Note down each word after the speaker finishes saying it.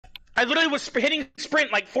I literally was hitting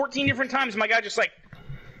sprint like 14 different times. My guy just like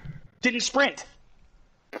didn't sprint.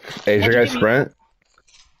 Hey, is your guy sprint?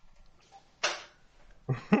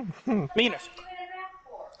 Meanest.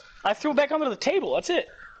 I threw it back onto the table. That's it.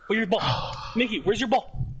 Where's your ball? Mickey, where's your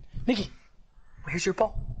ball? Mickey, where's your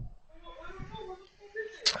ball?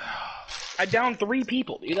 I downed 3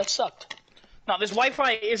 people, dude. That sucked. No, this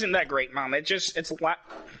Wi-Fi isn't that great, Mom. It's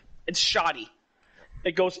shoddy.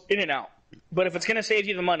 It goes in and out. But if it's gonna save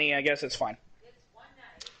you the money, I guess it's fine.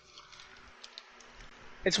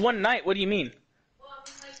 It's one night. What do you mean?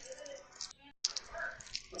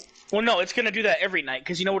 Well, no, it's gonna do that every night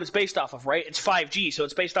because you know what it's based off of, right? It's 5G, so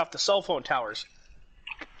it's based off the cell phone towers.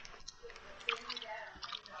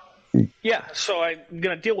 Yeah, so I'm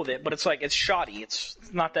gonna deal with it, but it's like it's shoddy. It's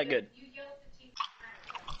not that good.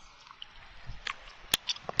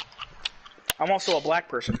 I'm also a black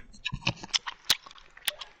person.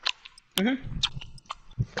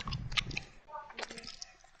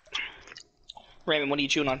 Raymond, what are you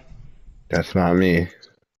chewing on? That's not me.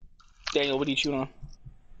 Daniel, what are you chewing on?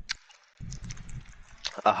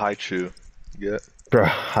 A high chew. Yeah. Bro,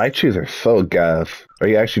 high chews are so gas. Are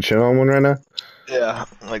you actually chewing on one right now? Yeah,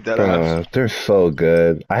 like that. They're so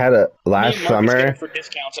good. I had last summer. For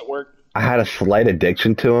discounts at work. I had a slight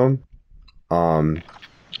addiction to them.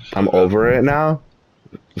 I'm over it now,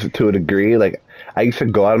 to a degree. Like I used to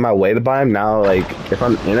go out of my way to buy them. Now, like if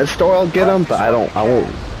I'm in a store, I'll get them, but I won't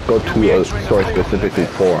go to a store specifically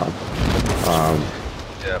for them.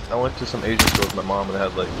 Yeah, I went to some Asian stores with my mom and they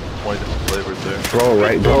had like 20 different flavors there. Bro,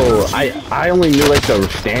 right, bro. I only knew like the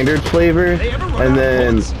standard flavor, and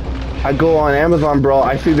then I go on Amazon, bro.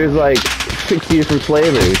 I see there's like 60 different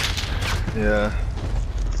flavors. Yeah.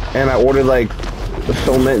 And I ordered like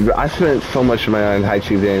so many. I spent so much money on high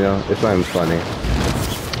cheese, Daniel. It's not even funny.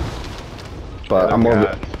 But I'm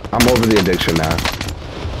over the addiction now.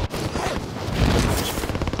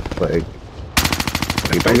 Like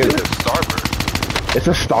don't get it. It's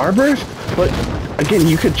a Starburst, but again,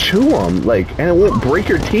 you could chew them, like, and it won't break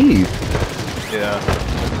your teeth. Yeah.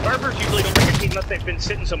 Starbursts usually don't break your teeth unless they've been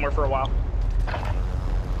sitting somewhere for a while.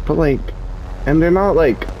 But like, and they're not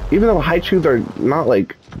like, even though high chews are not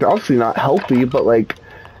like, they're obviously not healthy, but like,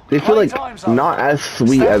 they feel like not as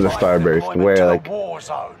sweet as a Starburst, where like,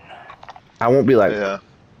 I won't be like,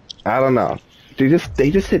 I don't know. They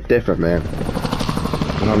just hit different, man.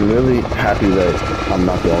 And I'm really happy that I'm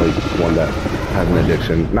not the only one that has an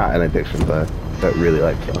addiction. Not an addiction, but that really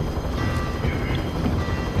likes them.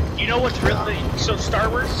 You know what's really... So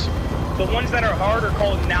Starbursts, the ones that are hard are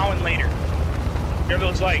called now and later. They're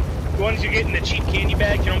those like, the ones you get in the cheap candy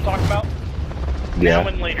bags, you know what I'm talking about? Yeah. Now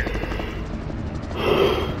and later.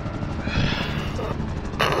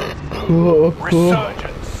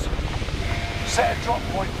 Resurgence. Set a drop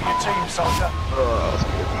point for your team, soldier.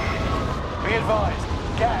 Be advised,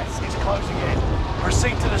 gas is closing in.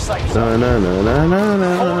 Proceed to the safe zone. Fallen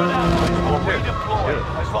outposts will redeploy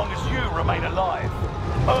as long as you remain alive.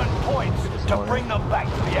 Earn points to bring them back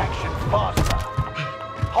to the action faster.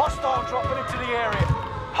 Hostile dropping into the area.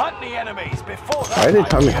 Hunt the enemies before they... Why are they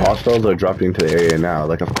telling me hostiles are dropping into the area now?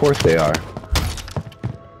 Like, of course they are.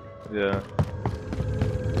 Yeah.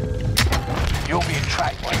 You'll be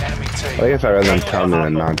tracked by an enemy team. I guess I'd rather them tell me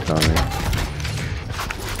than not tell me.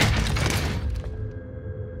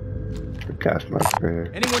 Gas mask right here.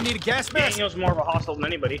 Anyone need a gas mask? Daniel's more of a hostile than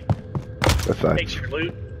anybody. That's fine. Takes your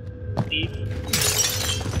loot. Eat.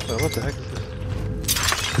 Oh, what the heck is this?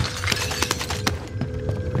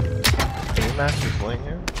 Aim mask is laying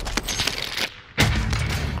here?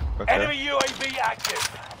 Okay. Enemy UAV active.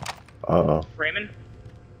 Uh-oh. Raymond?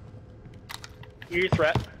 You're your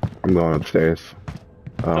threat. I'm going upstairs.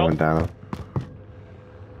 Oh, I went down.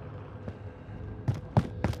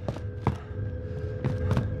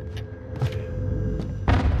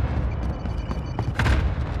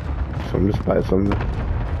 So I'm just buying something.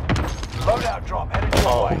 Loadout drop headed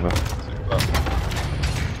your way.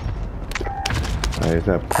 There's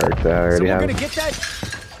that perk that I already have. Gonna get that?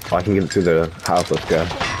 Oh, I can get it through the house. Let's go.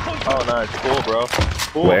 Oh, nice. Cool, bro.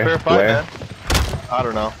 Cool. Where? Fair fight, Where? man. I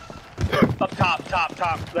don't know. Up top.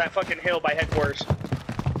 That fucking hill by headquarters.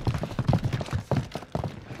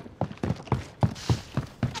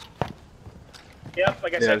 Yep,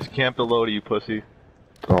 like I said. just camp the load, you pussy.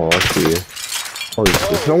 Oh, I see you. Oh,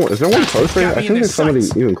 is there one closer? I think there's somebody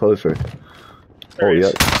even closer. Oh,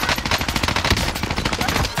 yep.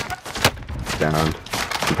 Down.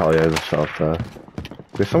 He probably has a self,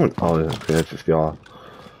 There's someone. Oh, okay, that's just y'all.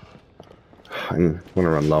 I'm gonna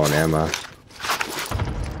run low on ammo.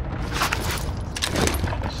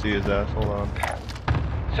 I see his ass. Hold on.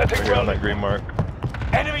 Setting Right here on that green mark.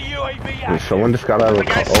 Enemy UAV Wait, active. someone just got out of the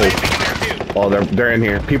car. Oh, they're in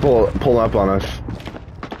here. People pulling up on us.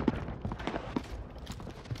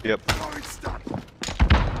 Yep.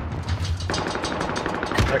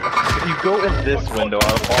 If you go in this window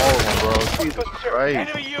out of all of them, bro, Jesus Christ.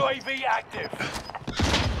 Enemy UAV active.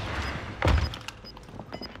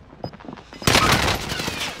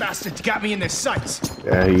 Bastards got me in their sights.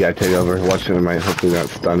 Yeah, you gotta take over. Watch it, might hopefully not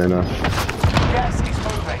stunning us. Gas is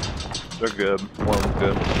moving. They're good. One of them's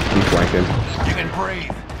good. He's flanking. You can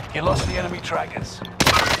breathe. You lost the enemy trackers.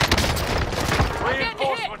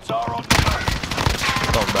 Reinforcements are on the way.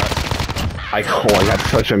 Come back. I got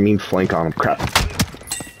such a mean flank on him. Crap.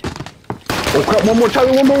 Oh crap, one more,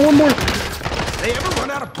 Charlie, one more. They ever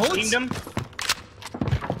run out of bullets? Teamed him.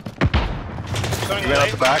 You ran out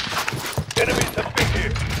the back. Enemies have been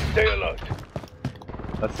here. Stay alert.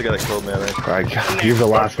 That's the guy that killed me, I think. Alright, he's the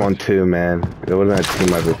last one too, man. It wouldn't have seemed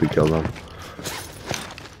like if we killed him.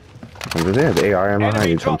 Oh, did they have AR ammo? I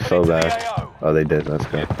need some so bad. Oh, they did. Let's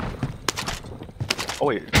go. Oh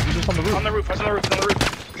wait, he's just on the roof. On the roof, on the roof.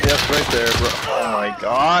 Yes, right there, bro. Oh my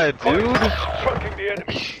god, dude. Tracking the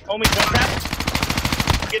enemy. Homie, one tap.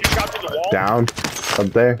 Getting shot through the wall. Down. Up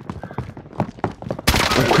there.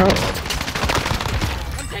 Oh crap.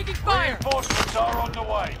 I'm taking fire. Reinforcements are on the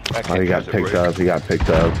way. Oh, he got picked up. He got picked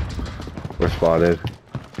up. We're spotted.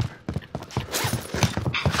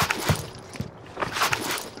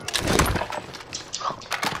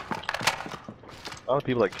 A lot of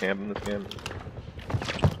people like camp in this game.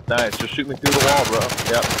 Nice, just shoot me through the wall, bro.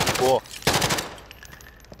 Yep, cool.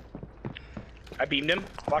 I beamed him.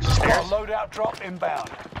 Watch the stairs. Got a loadout drop inbound.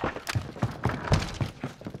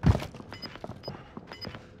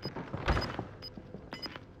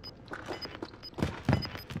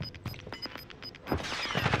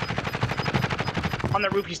 On the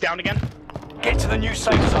roof, he's down again. Get to the new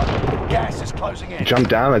safe zone. Gas is closing in. Jump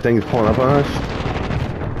down. I think he's pulling up on us.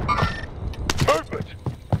 Movement.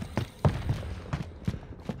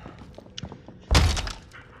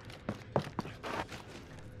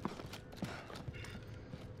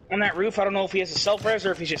 On that roof, I don't know if he has a self-res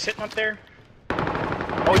or if he's just sitting up there.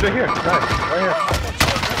 Oh, he's right here. Nice, right here.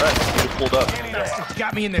 Nice, he just pulled up. Bastards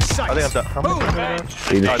got me in their sights. I think I'm done.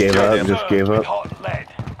 How many times am I done? He just gave up. Just gave up. Hot lead.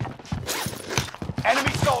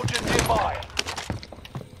 Enemy soldiers nearby.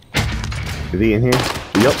 Is he in here?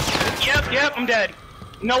 Yep. Yep, I'm dead.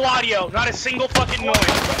 No audio, not a single fucking noise.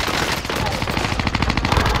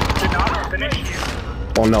 Did not finish.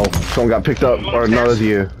 Oh no, someone got picked up. Or no, that was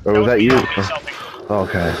you. Or was that you?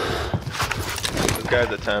 Okay. This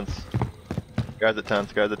guy's at tents. Guys at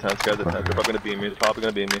tents. They're probably gonna beam me.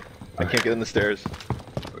 I can't get in the stairs.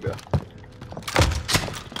 Okay.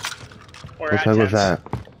 We're What at time was tents. that?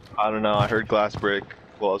 I don't know, I heard glass break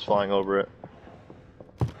while I was flying over it.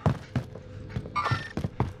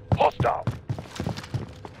 Hostile.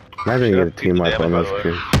 Imagine you get a team Damage, wipe on by those the way.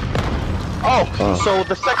 kids. Oh, so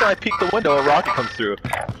the second I peek the window, a rocket comes through.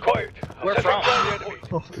 Quiet. Where from?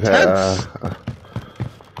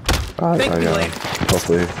 Thank me yeah. later.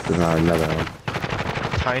 Hopefully there's not another one.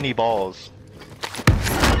 Tiny balls.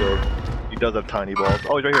 So, he does have tiny balls.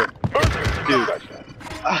 Oh, he's right here. Dude.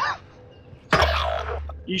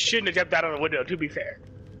 You shouldn't have jumped out of the window, to be fair.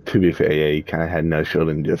 To be fair, yeah, he kind of had no shield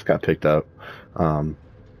and just got picked up. I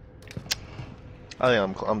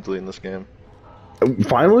think I'm deleting this game.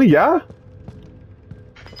 Finally, yeah.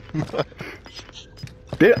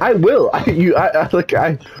 I will. I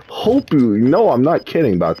hope you know I'm not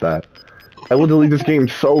kidding about that. I will delete this game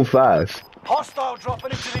so fast. Hostile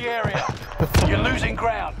dropping into the area. You're losing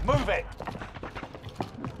ground. Move it.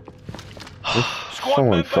 Squad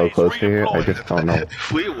Someone's so member close is to here. I redeployed. just don't know.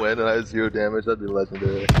 If we win and I have 0 damage, that'd be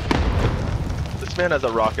legendary. This man has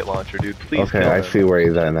a rocket launcher, dude. Please Okay, kill I him. see where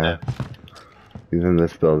he's at now. He's in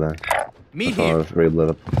this building. Meet Oh, here. it's very lit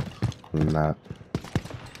up on the map.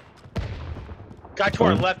 Guy to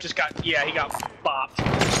our left just got, he got bopped.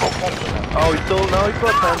 Oh, he's still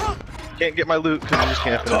at 10. Can't get my loot because he's just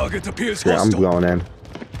camping. Target appears Yeah, I'm hostile. going in.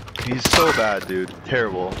 He's so bad, dude.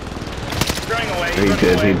 Terrible. Running away. He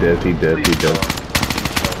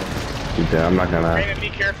did. I'm not gonna. Raymond, be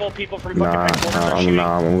careful, people from fucking Nah, headquarters are shooting.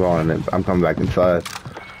 I'm going in. I'm coming back inside.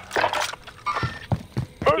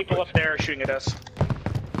 People up there are shooting at us.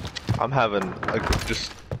 I'm having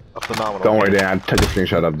just a phenomenal Don't worry, game. Dan. I took a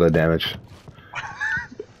screenshot of the damage.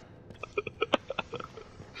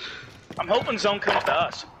 I'm hoping zone comes to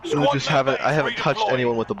us. So I haven't touched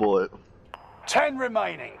anyone with a bullet. 10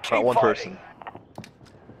 remaining. Keep Not one fighting. person.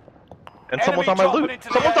 And someone's on my loot!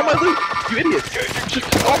 Someone's on my loot! You idiots!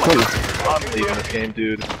 I'm leaving this game,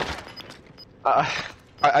 dude.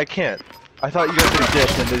 I can't. I thought you guys already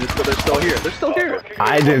dipped and they're still here. They're still here.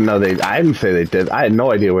 I didn't know they. I didn't say they did. I had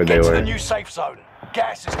no idea where they Get to were. the new safe zone.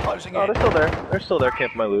 Gas is closing Oh, in. they're still there. They're still there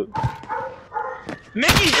camping my loot.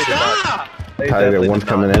 Mickey, stop! They Tyler, definitely one's did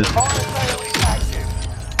coming not in. dip. Fire sale is active.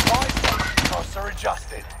 Fire safety costs are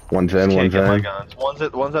adjusted. One's in. Can't One's get my in. guns.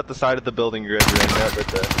 One's at the side of the building you guys are in.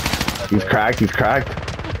 That's it. He's cracked. He's cracked.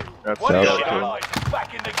 That's One of the the other two. allies is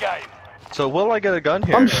back in the game. So will I get a gun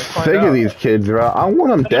here? I'm Let's find sick out. of these kids, bro. I want them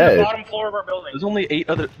I'm on the dead. bottom floor of our building. There's only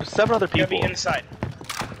 7 other Gotta be people. inside.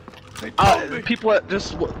 People at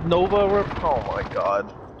just Nova were. Oh my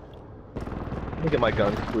god. Let me get my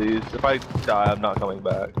guns, please. If I die, I'm not coming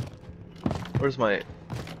back. Where's my?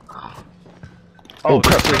 Oh,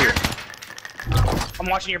 crap. they're here. I'm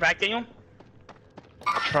watching your back, Daniel.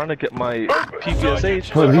 I'm trying to get my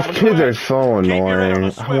PPSH. Oh, these kids are so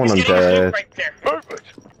annoying. I want them He's getting his loot dead. right there.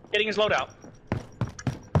 Getting his loadout.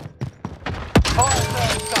 Fire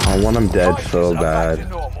sale I want them dead prices so are back to bad.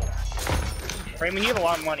 normal. Raymond, you have a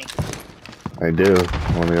lot of money. I do.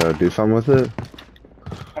 Want me to do something with it?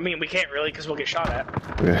 I mean, we can't really because we'll get shot at.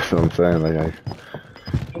 Yeah, that's what I'm saying. Like,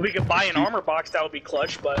 We could buy an armor box, that would be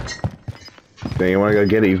clutch, but... then you want to go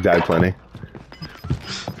get it? You've died plenty.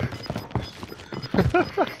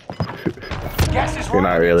 Gas is You're not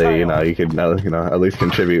running really, tail. you know. You could, at least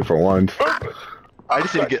contribute for once. I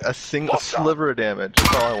just need to get a sliver of damage.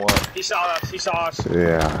 That's all I want. He saw us, he saw us.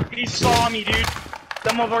 Yeah. He saw me, dude.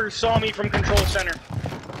 That motherfucker saw me from control center.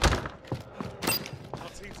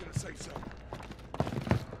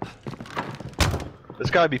 There's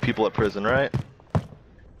gotta be people at prison, right?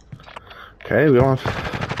 Okay, we don't. Stick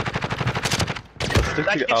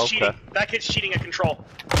That to- kid's oh, cheating. okay. That kid's cheating at control.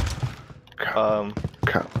 Crap,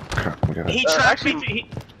 we gotta- He tracked actually- me.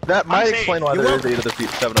 That might saying, explain why you there's will-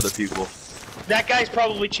 7 other people. That guy's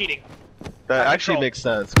probably cheating. That At actually control. makes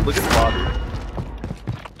sense. Look at Bobby.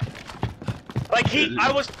 Like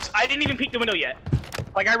I didn't even peek the window yet.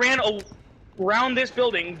 Like I ran around this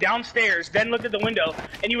building, downstairs, then looked at the window,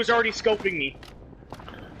 and he was already scoping me.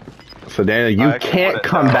 So Daniel, you I actually can't wanna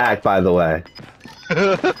come know. back. By the way,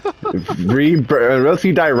 unless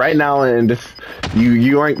you die right now, and just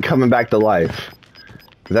you aren't coming back to life.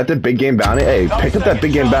 Is that the big game bounty? Hey, pick up that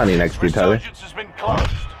big game bounty next to you, Tyler, Resurgence has been closed.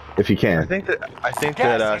 if you I can. think that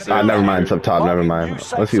Never mind. It's up top. Never mind.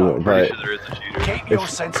 Let's see. I'm But pretty sure there is a cheater. Keep your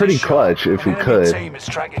it's senses pretty sharp. clutch if we An enemy could. team is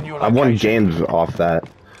tracking your I won location. games off that.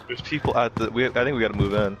 There's people at the. I think we gotta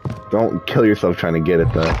move in. Don't kill yourself trying to get it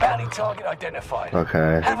though. Bounty target identified.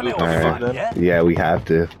 Okay. Have a little Alright. fun, yeah? Yeah, we have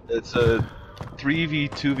to. It's a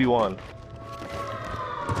 3v2v1.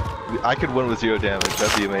 I could win with 0 damage.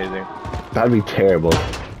 That'd be amazing. That'd be terrible.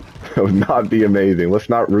 That would not be amazing. Let's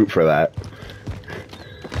not root for that.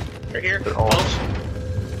 Right here. all- Close.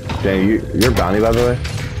 Dang, you're bounty, by the way?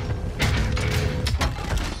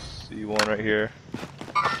 See one right here.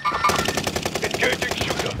 Engaging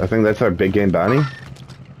shooter. I think that's our big game bounty.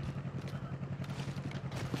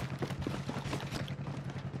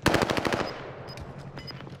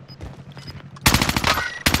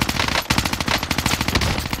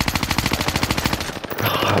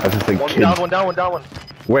 I just think One kids. down, one down, one down, one.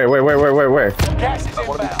 Where? Gas is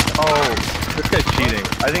inbound. Oh, this guy's cheating.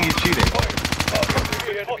 I think he's cheating.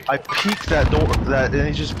 I peeked that door, and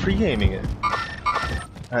he's just pre-aiming it.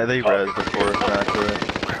 They res before, naturally.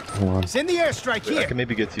 Hold on. It's in the airstrike I here. can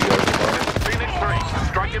maybe get to you guys. Phoenix 3,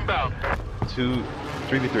 strike inbound.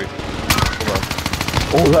 3v3.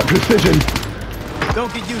 Hold on. Oh, that precision!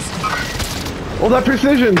 Don't get used to it. Oh, that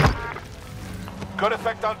precision! Good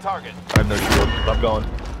effect on target. I have no shield. I'm going.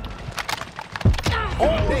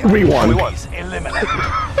 We won. Enemies eliminated.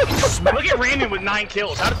 Look at Raymond with 9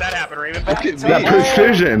 kills. How did that happen, Raymond? Look at That me.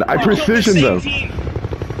 precision! I You killed the precisioned same them. team.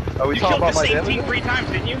 Are we You talking killed the about my same damage? team 3 times,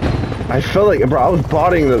 didn't you? I felt like, bro, I was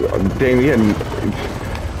botting the. Damn,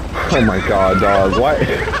 oh my god, dog. Why?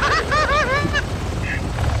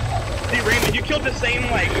 See, Raymond, you killed the same,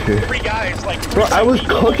 like, 3 guys, like... Bro, I was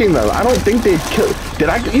cooking them. I don't think they killed. Did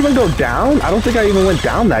I even go down? I don't think I even went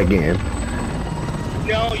down that game.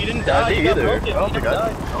 No, you didn't I die. didn't You got either. broken. I don't You think didn't I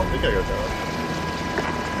die. got that.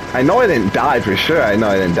 I know I didn't die for sure. I know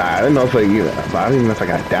I didn't die. I don't know if but I don't even know if I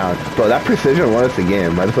got down. Bro, that precision won us the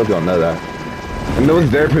game. I just hope y'all know that. And it was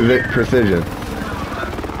their precision.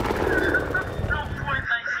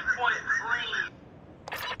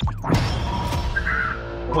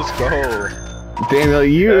 Let's go. Daniel,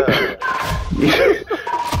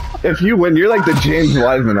 if you win, you're like the James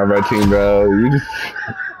Wiseman of our team, bro. You just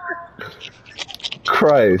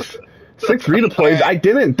Christ. 6 redeploys. I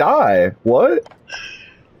didn't die. What?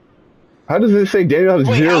 How does it say Daniel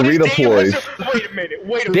has 0 how does redeploys? Wait a minute.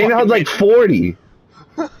 Wait a Daniel had fucking like 40.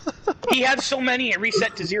 minute. He had so many, it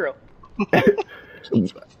reset to 0.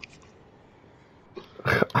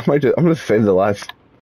 I'm gonna save the last